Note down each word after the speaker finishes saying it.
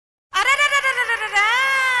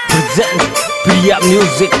present Priya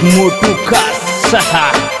Music Motu Ka Saha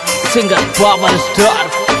Singer Power Star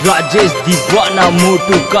Rajesh Deewana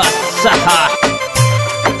Motu Ka Saha.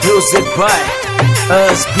 Music by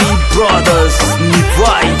SB Brothers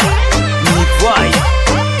Nivai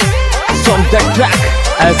From the track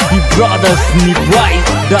SB Brothers Nivai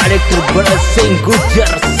Director Bharat Singh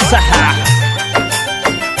Gujar Saha.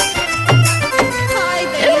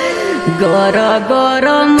 गोरो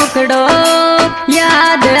गोरो मुखड़ो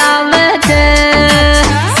याद आवत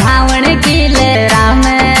सावन की लहरा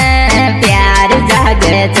में प्यार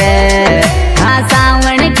जागत। हाँ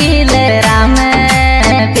सावन की लहरा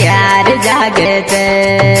में प्यार जागत।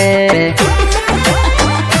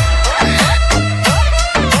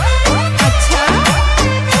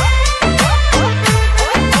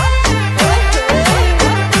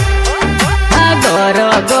 हाँ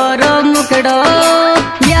गोरो गोरो मुखड़ो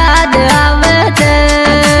याद आवत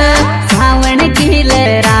सावन की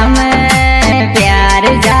लहरा में प्यार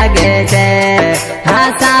जागत। हाँ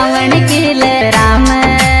सावन की लहरा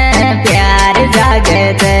में प्यार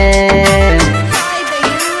जागत।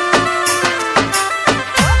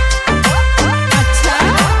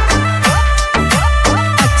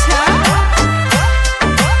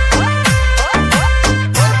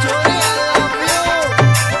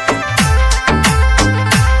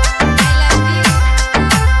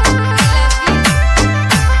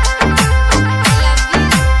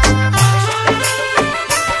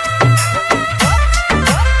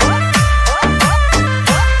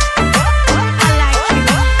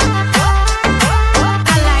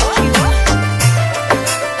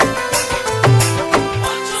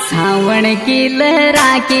 सावन की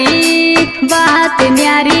लहरा की बात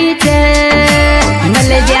न्यारी च मल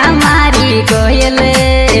जा मारी कोयल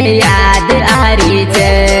याद आ रही च।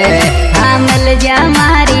 हाँ मल जा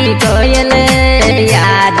मारी कोयल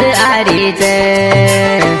याद आ रही च।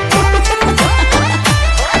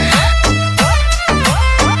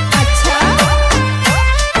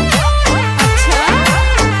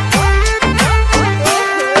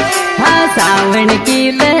 हाँ सावन की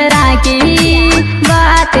लहरा की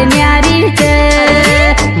बात न्यारी च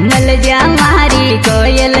मल जा मारी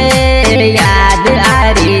कोयल याद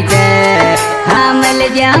आ रही च। हाँ मल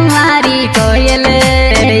जा मारी कोयल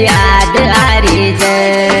याद आ रही च।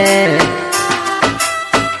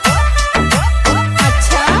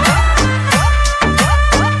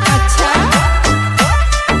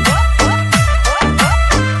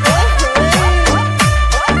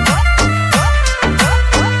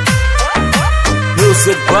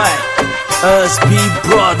 Music by SB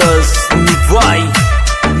Brothers Nivai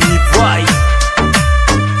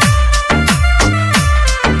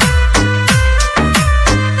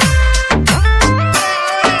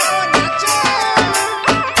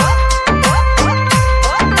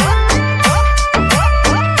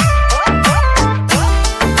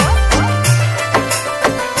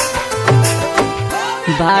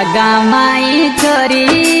भागा माई छोरी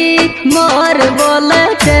मोर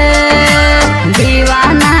बोलत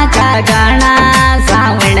दीवाना का गाना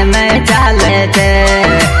सावन में चालत।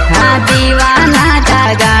 हाँ दीवाना का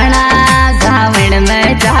गाना सावन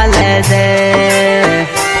में चालत।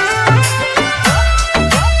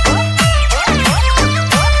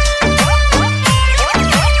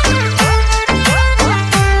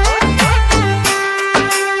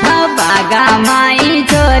 हाँ भागा माई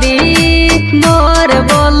छोरी मोर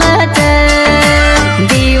बोलत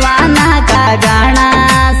दीवाना का गाना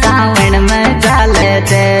सावन में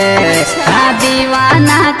चालत। हाँ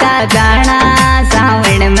दीवाना का गाना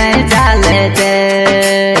सावन में चालत।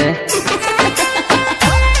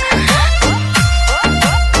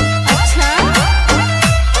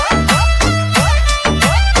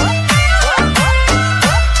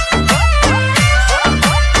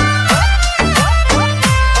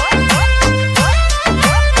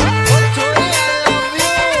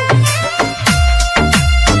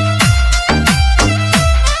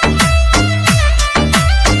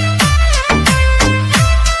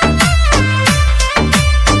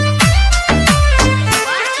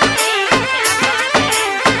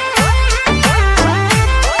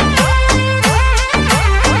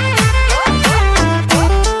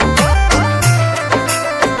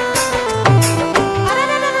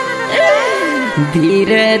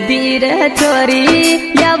 धीरे धीरे छोरी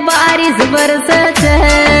या बारिश बरसत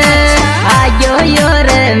आयो योर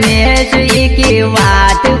मेश की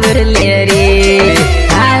बात बुरले रे।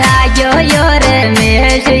 आयो योर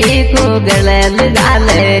मेश को गलल गाल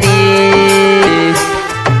रे।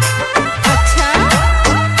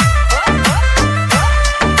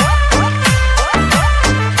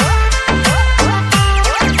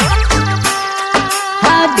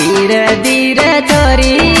 धीरे धीरे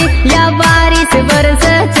छोरी या बारिश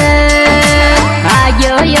बरसत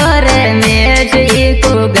आग्यो योर मेष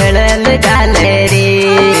को गळल गाले रे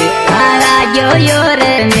आग्यो योर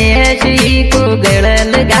मेष को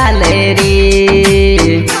गळल गाले रे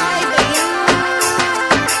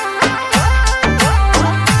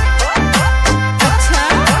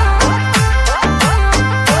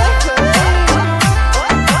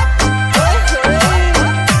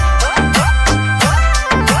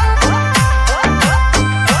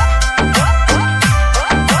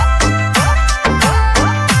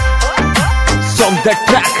The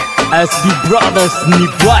track SB Brothers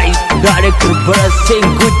Nivai Director Bharat Singh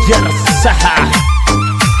Gujar Saha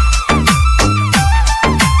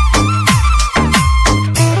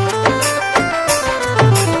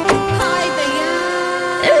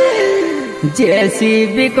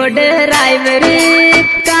JCB को ड्राइवर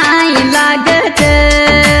काई लागत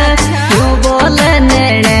क्यों बोल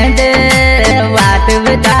ननद बात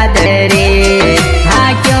बता दे रे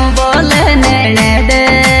हाँ क्यों बोल ननद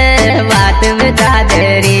बात बता दे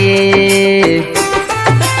रे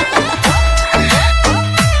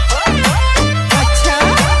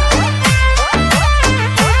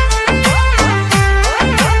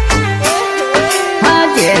हाँ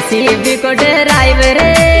जेसीबी को ड्राइवर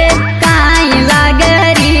काई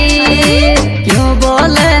लागरी क्यों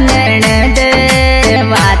बोल ननद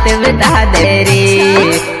बात बता दे रे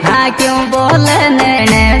हाँ क्यों बोल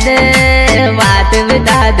ननद बात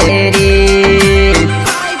बता दे रे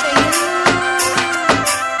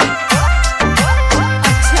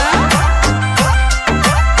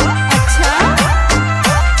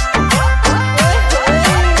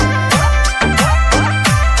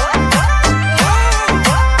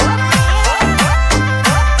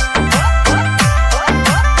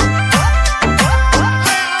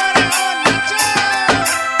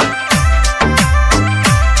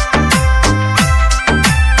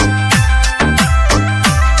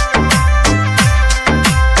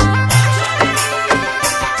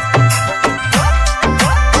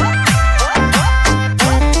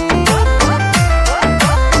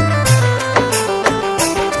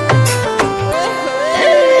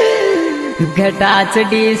घटा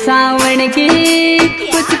चढ़ी सावन की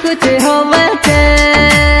कुछ कुछ होवत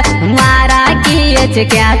मारा की अच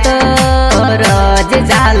क्या तो रोज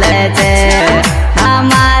चालत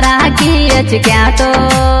हमारा की अच क्या तो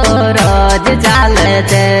रोज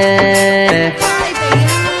चालत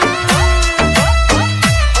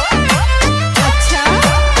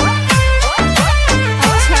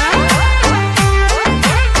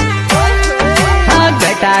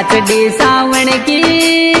घटा चढ़ी सावन की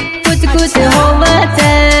कुछ होवत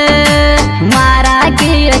मारा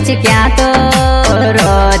की अच क्या तो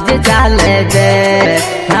रोज चालत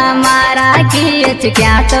हमारा की अच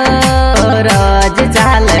क्या तो रोज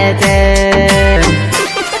चालत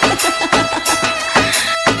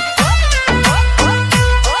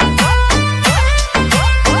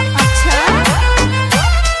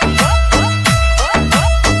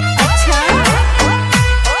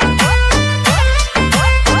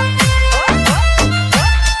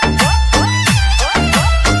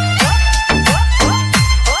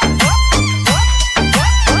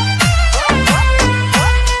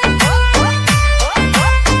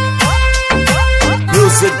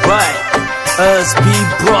Music by SB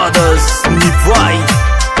Brothers Nivai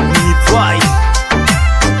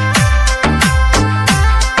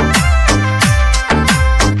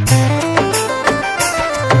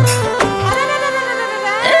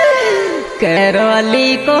Karauli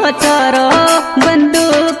को छोरो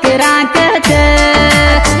बंदूक राखत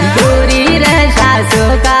दूरी रह सासू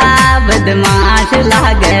का बदमाश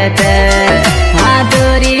लागत हाँ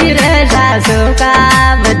दूरी रह सासू का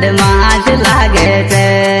बदमाश लागत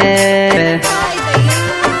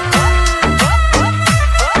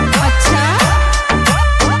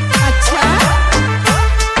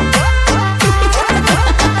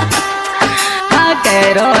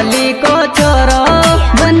करौली को छोरो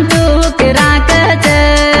बंदूक राखत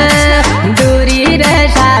दूरी रह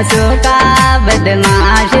सासू का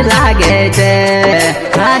बदमाश लागत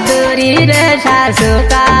हाँ दूरी रह सासू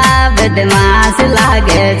का बदमाश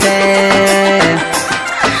लागत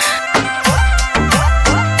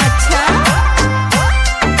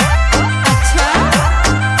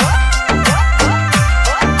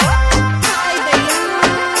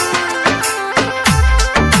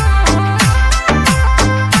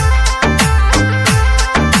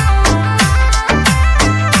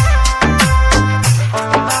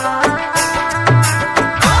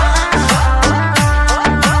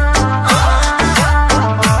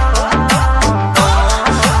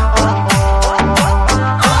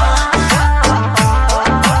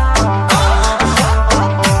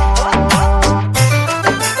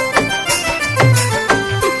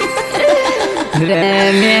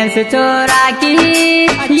में से चोरा की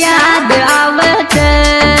याद आवत,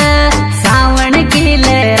 सावन की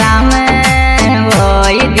लहरा में वो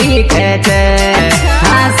दिखत,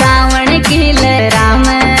 हाँ सावन की लहरा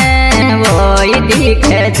में वो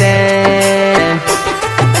दिखत।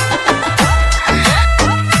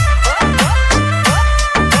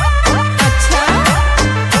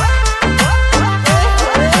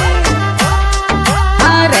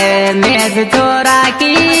 मेज चोरा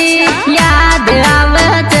की याद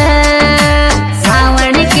आवत,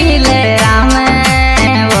 सावन की लहरा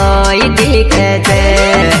में वो दिखत,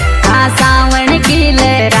 हाँ सावन की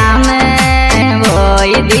लहरा में वो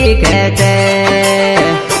दिखत।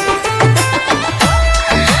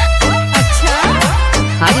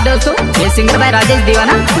 हाँ जी दोस्तों, ये सिंगर भाई राजेश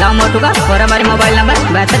दीवाना गाँव मोटू का और हमारे मोबाइल नंबर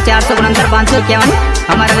 72 469 551।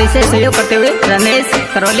 हमारा विशेष सहयोग करते हुए रमेश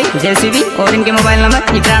करौली जेसीबी और इनके मोबाइल नंबर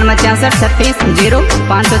 91 66 36 0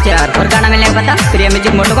 504 और गाना मिलने का पता प्रिय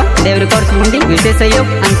म्यूजिक मोटू का देव रिकॉर्ड्स हिंदी। विशेष सहयोग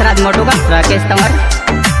अंसराज मोटू का Rakesh Tanwar.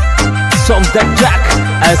 From the track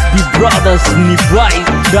SB Brothers Nibhai,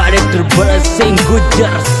 director Bharat Singh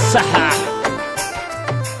Gujjar Saha।